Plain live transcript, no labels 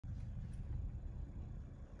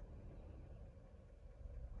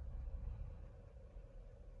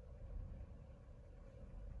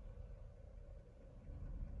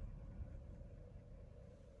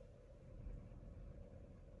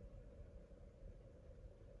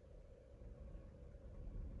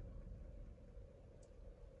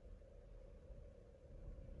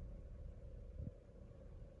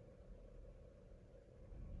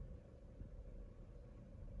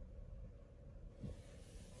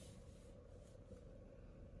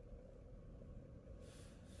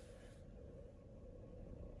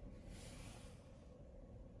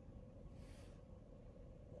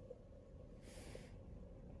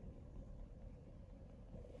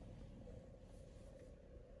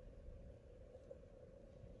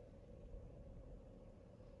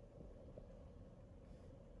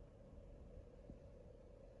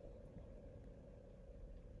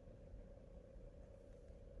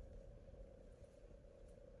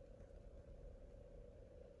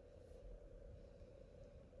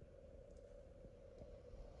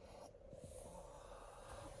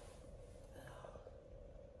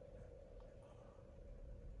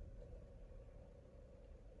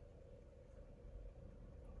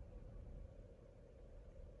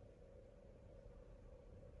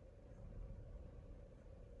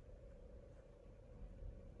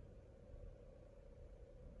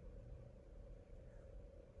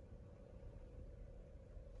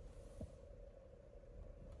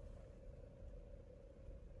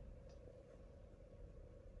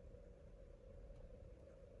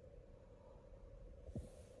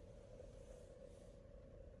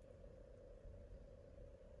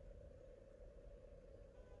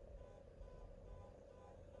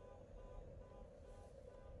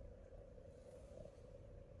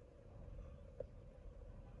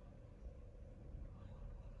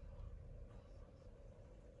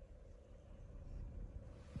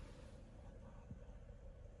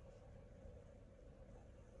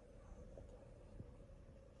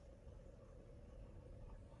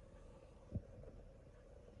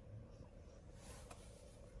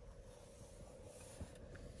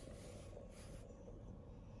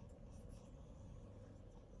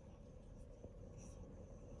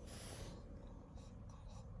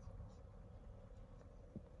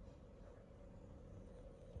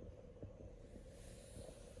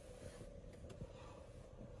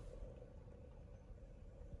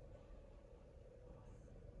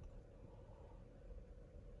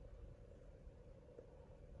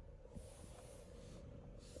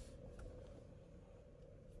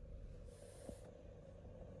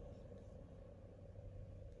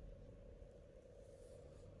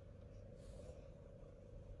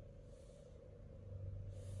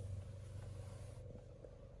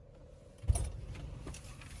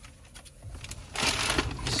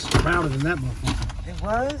louder than that motherfucker. It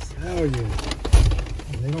was? Hell yeah.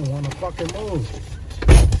 They don't want to fucking move.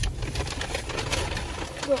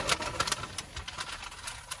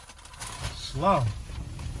 Slow.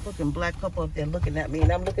 Fucking black couple up there looking at me,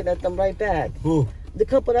 and I'm looking at them right back. Who? The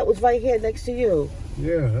couple that was right here next to you.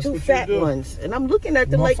 Yeah, that's Two what fat you do. ones, and I'm looking at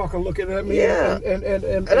them like. Motherfucker looking at me. Yeah.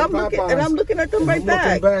 And I'm looking at them right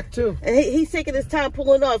back. Looking back too. And he's taking his time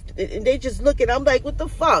pulling off, and they just looking. I'm like, what the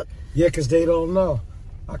fuck? Yeah, because they don't know.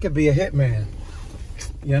 I could be a hitman.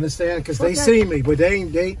 You understand? Because they see me, but they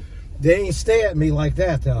ain't stare at me like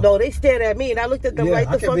that though. No, they stared at me, and I looked at them right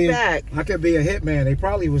the fuck back. I could be a hitman. They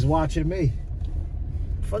probably was watching me.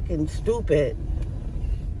 Fucking stupid.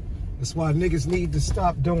 That's why niggas need to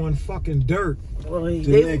stop doing fucking dirt Well, to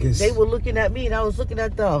niggas. They were looking at me, and I was looking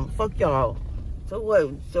at them. Fuck y'all. So what?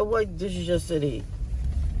 So what? This is your city.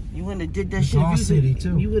 You wouldn't have did that shit. Our city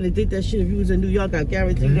too. You would have did that shit if you was in New York. I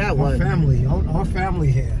guarantee that one. Our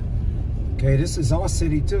family here. Okay, this is our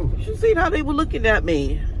city too. You should see how they were looking at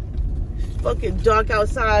me. It's fucking dark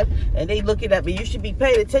outside, and they looking at me. You should be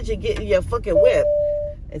paying attention, getting your fucking whip,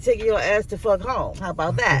 and taking your ass to fuck home. How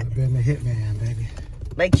about that? I've been a hitman, baby.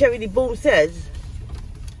 Like Charity Boom says,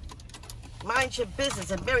 mind your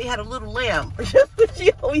business. And Mary had a little lamb. That's what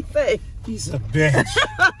she always say. He's a bitch.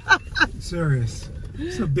 Serious.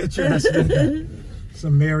 It's a bitch ass nigga. So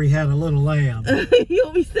Mary had a little lamb. He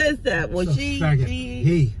always says that. Well,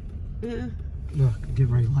 He. Yeah. Look, get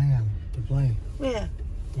ready to land the plane. Where?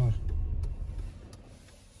 What?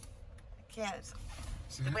 I can't.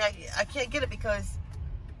 I can't get it because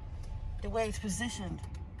the way it's positioned.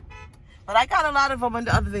 But I got a lot of them in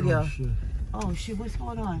the other video. Oh shit, what's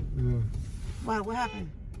going on? Yeah. What happened?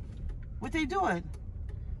 What they doing?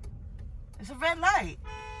 It's a red light.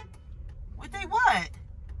 What they want?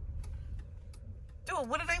 Dude,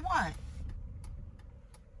 what do they want?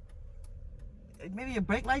 Maybe your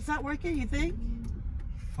brake light's not working, you think?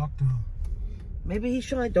 Fuck them. Maybe he's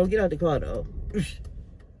trying. Don't get out the car though. This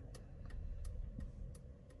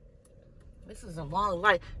is a long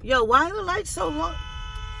light. Yo, why are the lights so long?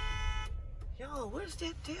 Yo, where's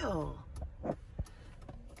that deal?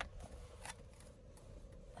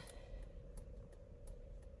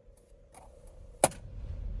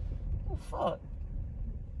 Oh, fuck.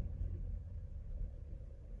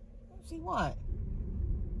 What does he want?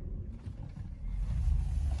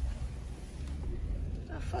 What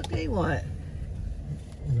the fuck they want?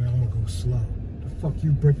 Man, I'm gonna go slow. The fuck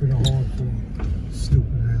you breaking the horn for?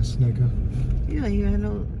 Stupid ass nigga. Yeah, you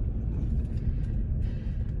know.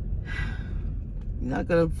 You're not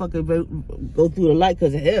gonna fucking go through the light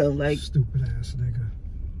because of him, like. Stupid ass nigga.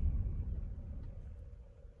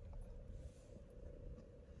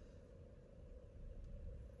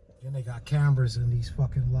 Then they got cameras in these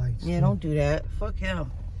fucking lights. Yeah, don't do that. Fuck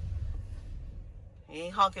him. He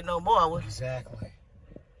ain't honking no more. Exactly.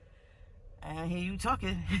 I hear you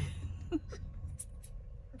talking. Jimmy.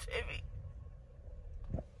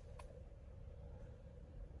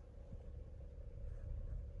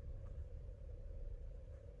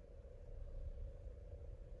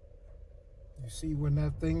 You see when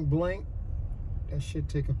that thing blink? That shit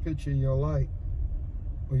take a picture of your light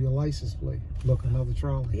or your license plate. Look, another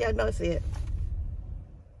trolley. Yeah, no, I see it.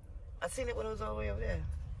 I seen it when it was all the way over there.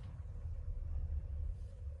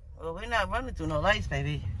 Well, we're not running through no lights,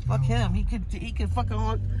 baby. Fuck him. He could fucking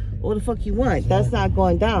honk all the fuck he want. That's not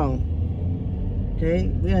going down. Okay?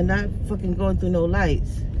 We are not fucking going through no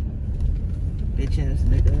lights. Bitch ass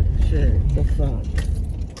nigga. Shit. The fuck.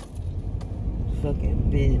 Fucking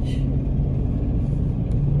bitch.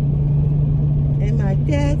 And my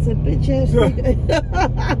dad's a bitch ass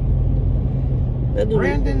nigga.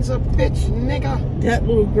 Brandon's a bitch, nigga. That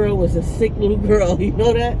little girl was a sick little girl. You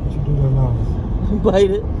know that? What you do that now?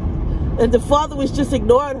 Bite it. And the father was just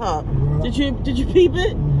ignoring her. Yeah. Did you peep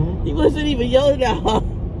it? Mm-hmm. He wasn't even yelling at her.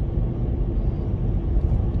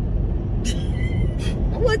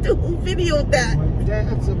 I want to video that. My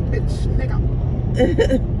dad's a bitch, nigga.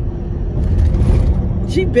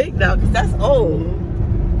 She big now, because that's old.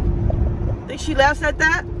 Think she laughs at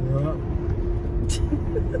that? Yeah.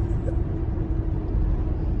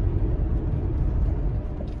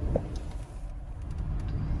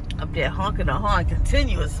 Up there honking the horn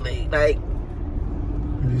continuously. Like,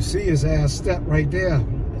 you see his ass step right there.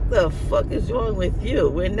 what the fuck is wrong with you?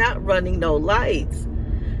 We're not running no lights.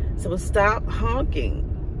 So stop honking.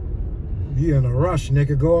 You in a rush,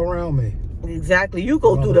 nigga. Go around me. Exactly. You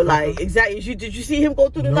go through the light. Exactly. Did you see him go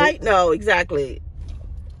through the light? No, exactly.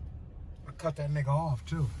 I cut that nigga off,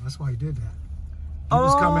 too. That's why he did that. He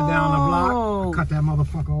was coming down the block. I cut that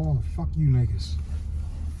motherfucker off. Fuck you niggas.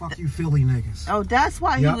 Fuck you Philly niggas. Oh, that's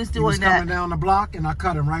why he was doing that. He was coming down the block and I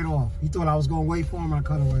cut him right off. He thought I was going to wait for him and I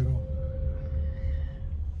cut him right off.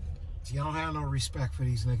 See, I don't have no respect for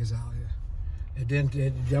these niggas out here. And then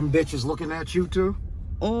them bitches looking at you too?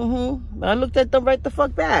 Mm-hmm. I looked at them right the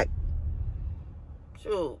fuck back.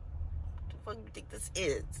 Sure. What the fuck you think this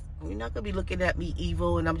is? You're not going to be looking at me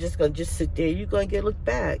evil and I'm just going to sit there. You're going to get looked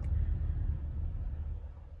back.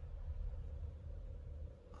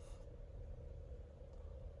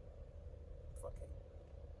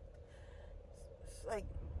 Like,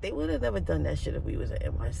 they would have never done that shit if we was at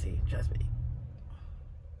NYC. Trust me.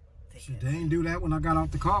 Shit, they ain't do that when I got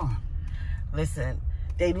out the car. Listen,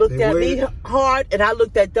 they looked at me hard, and I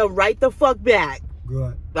looked at them right the fuck back.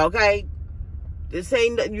 Good. Okay? This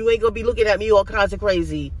ain't, you ain't gonna be looking at me all kinds of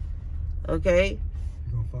crazy. Okay?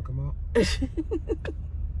 You gonna fuck them up?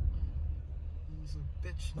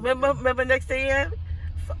 Remember next thing, yeah?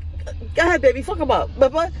 Go ahead, baby, fuck them up.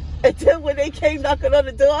 Remember? And then when they came knocking on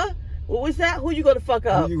the door, what was that? Who you gonna fuck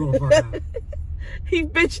up? Who you gonna fuck up? He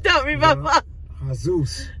bitched up, remember? Yeah.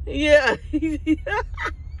 Jesus. Yeah.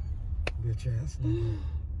 Bitch ass.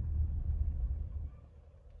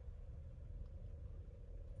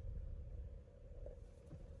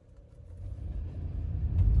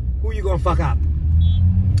 Who you gonna fuck up?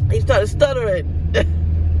 He started stuttering. I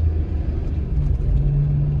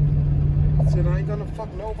said I ain't gonna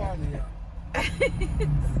fuck nobody up.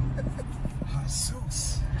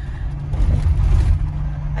 Jesus.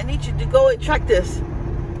 I need you to go and track this.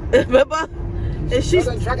 Remember?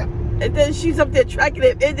 And then she's up there tracking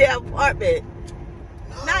him in their apartment.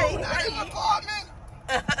 No, not in the apartment.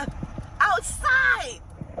 Outside.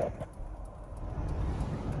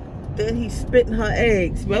 Then he's spitting her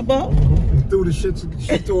eggs. Remember? He threw the shit.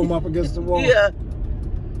 She threw him up against the wall. Yeah.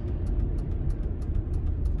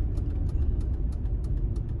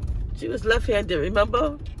 She was left-handed.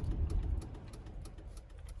 Remember?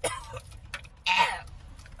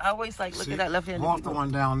 I always like looking at left-handed Walk people. the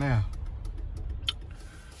one down there.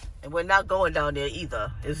 And we're not going down there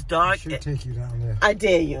either. It's dark. I should take you down there. I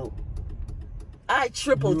dare you. I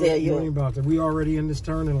triple dare you. You ain't about to. We already in this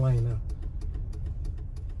turning lane now.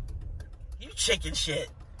 You chicken shit.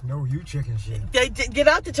 No, you chicken shit. Get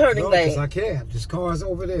out the turning lane. Because I can't. This car's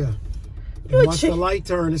over there. And once the light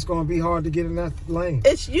turn, it's going to be hard to get in that lane.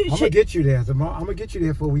 It's you. I'm going to get you there. I'm going to get you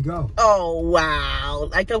there before we go. Oh, wow.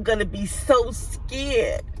 Like I'm going to be so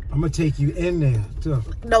scared. I'm going to take you in there, too.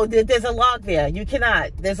 No, there's a log there. You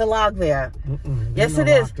cannot. There's a log there. Yes, it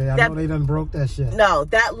is. I know they done broke that shit. No,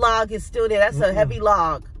 that log is still there. That's a heavy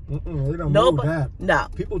log. They done moved that. No.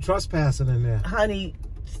 People trespassing in there. Honey,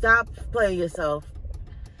 stop playing yourself.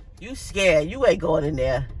 You scared. You ain't going in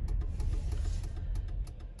there.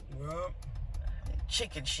 Well.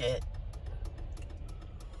 Chicken shit.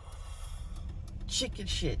 Chicken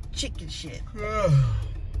shit. Chicken shit.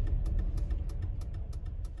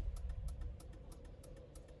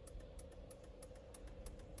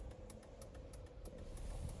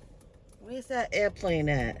 Where's that airplane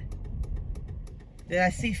at? That I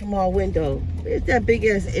see from our window. Where's that big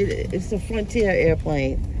ass? It's the Frontier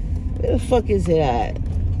airplane. Where the fuck is it at?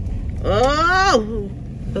 Oh!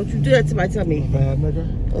 Don't you do that to my tummy. Bad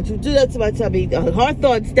nigga. Don't you do that to my tummy. Her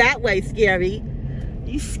thoughts that way, scary.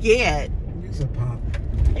 You scared. You's a pop.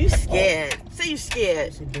 You scared. Say you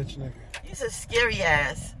scared. You's a bitch nigga. You's a scary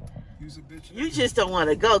ass. You's a bitch nigga. You just don't want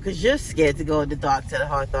to go because you're scared to go in the dark to the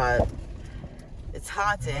Hawthorne. It's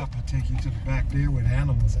haunted. I'll take you to the back there where the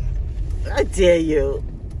animals at. I dare you.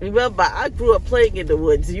 Remember, I grew up playing in the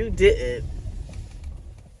woods. You didn't.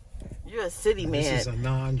 You're a city man. This is a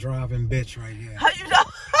non-driving bitch right here. How you know?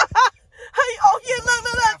 Oh, yeah,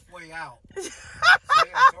 look. Halfway out. See,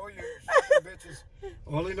 I told you, fucking bitches,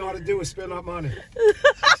 all they know how to do is spend up money.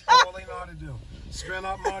 That's all they know how to do. Spend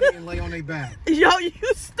up money and lay on their back. Yo, you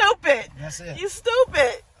stupid. That's it. You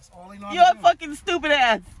stupid. That's all they know how You're to do. a fucking stupid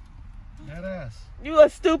ass. That ass. You a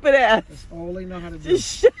stupid ass. That's all they know how to do.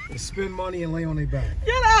 Is spend money and lay on their back.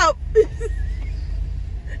 Get out.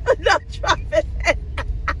 I'm not dropping.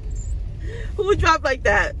 Who would drop like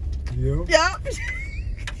that? You? Yeah.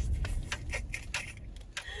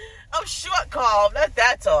 I'm short, calm, not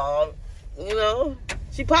that tall. You know?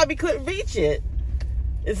 She probably couldn't reach it.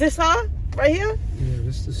 Is this her? Right here? Yeah,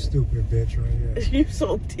 this is the stupid bitch right here. You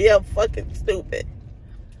so damn fucking stupid.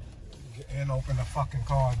 And open the fucking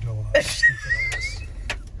car door. Stupid ass.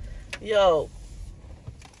 Yo.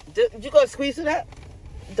 You gonna squeeze to that?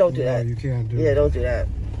 Don't do that. You can't do that. Yeah, don't do that.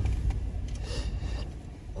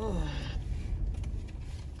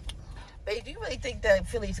 Babe, do you really think that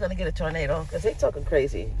Philly's gonna get a tornado? Because they talking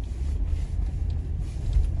crazy.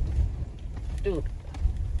 Dude.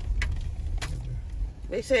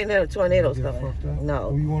 They saying that a tornado's Get coming. fucked up? No.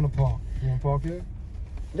 Where you want to park? You want to park here?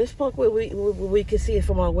 This park where we can see it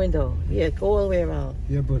from our window. Yeah, go all the way around.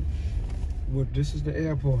 Yeah, but this is the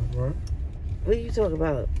airport, right? What are you talking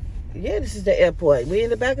about? Yeah, this is the airport. We in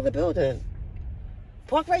the back of the building.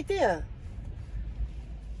 Park right there.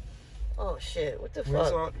 Oh shit! What the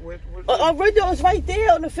fuck? Our window is right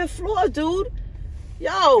there on the 5th floor, dude.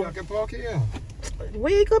 Yo, I can park here.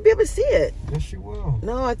 we ain't gonna be able to see it. Yes, you will.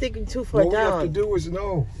 No, I think you're too far What down. we have to do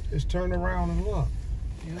is turn around and look.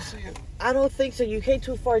 You see it? I don't think so. You came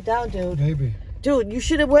too far down, dude. Baby. Dude, you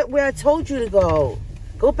should have went where I told you to go.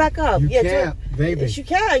 Go back up. You can't, baby. Yes, you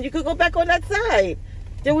can. You could go back on that side.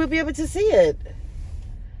 Then we'll be able to see it.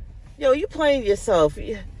 Yo, you playing yourself.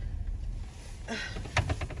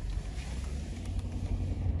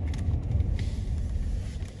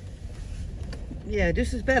 Yeah,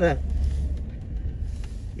 this is better.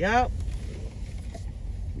 Yup.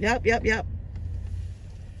 Yup.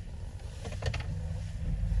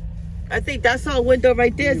 I think that's our window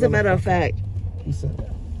right there, as a matter of fact. He said that.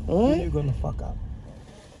 What? You're gonna fuck up.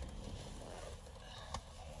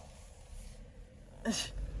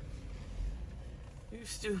 You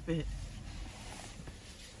stupid.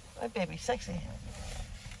 My baby sexy.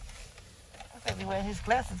 My baby wearing his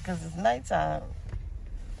glasses because it's nighttime.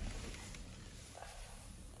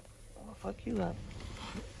 I'll fuck you up.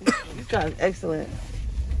 You drive excellent.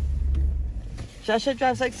 Sha Sha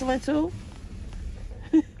drives excellent too?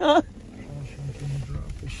 Huh?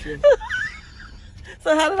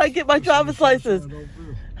 So how did I get my driver's license?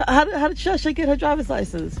 How did Sha Sha get her driver's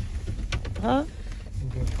license? Huh?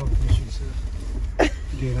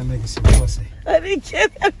 Yeah, that nigga some pussy. I didn't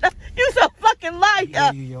get him. You a fucking liar.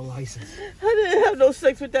 Give you your license. I didn't have no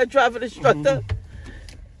sex with that driving instructor.